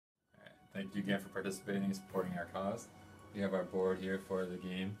Thank you again for participating and supporting our cause. We have our board here for the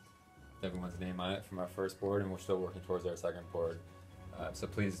game with everyone's name on it from our first board, and we're still working towards our second board. So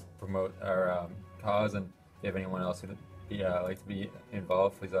please promote our cause, and if you have anyone else who'd like to be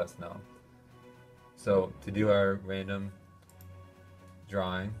involved, please let us know. So to do our random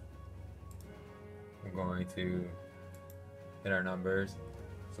drawing, we're going to hit our numbers.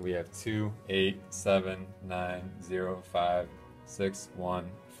 So we have 2, 8, 7, 9, 0, 5, 6, 1,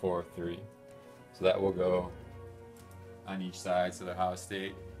 4, 3. So that will go on each side. So the Ohio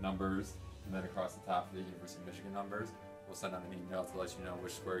State numbers, and then across the top the University of Michigan numbers. We'll send out an email to let you know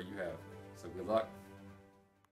which square you have. So good luck.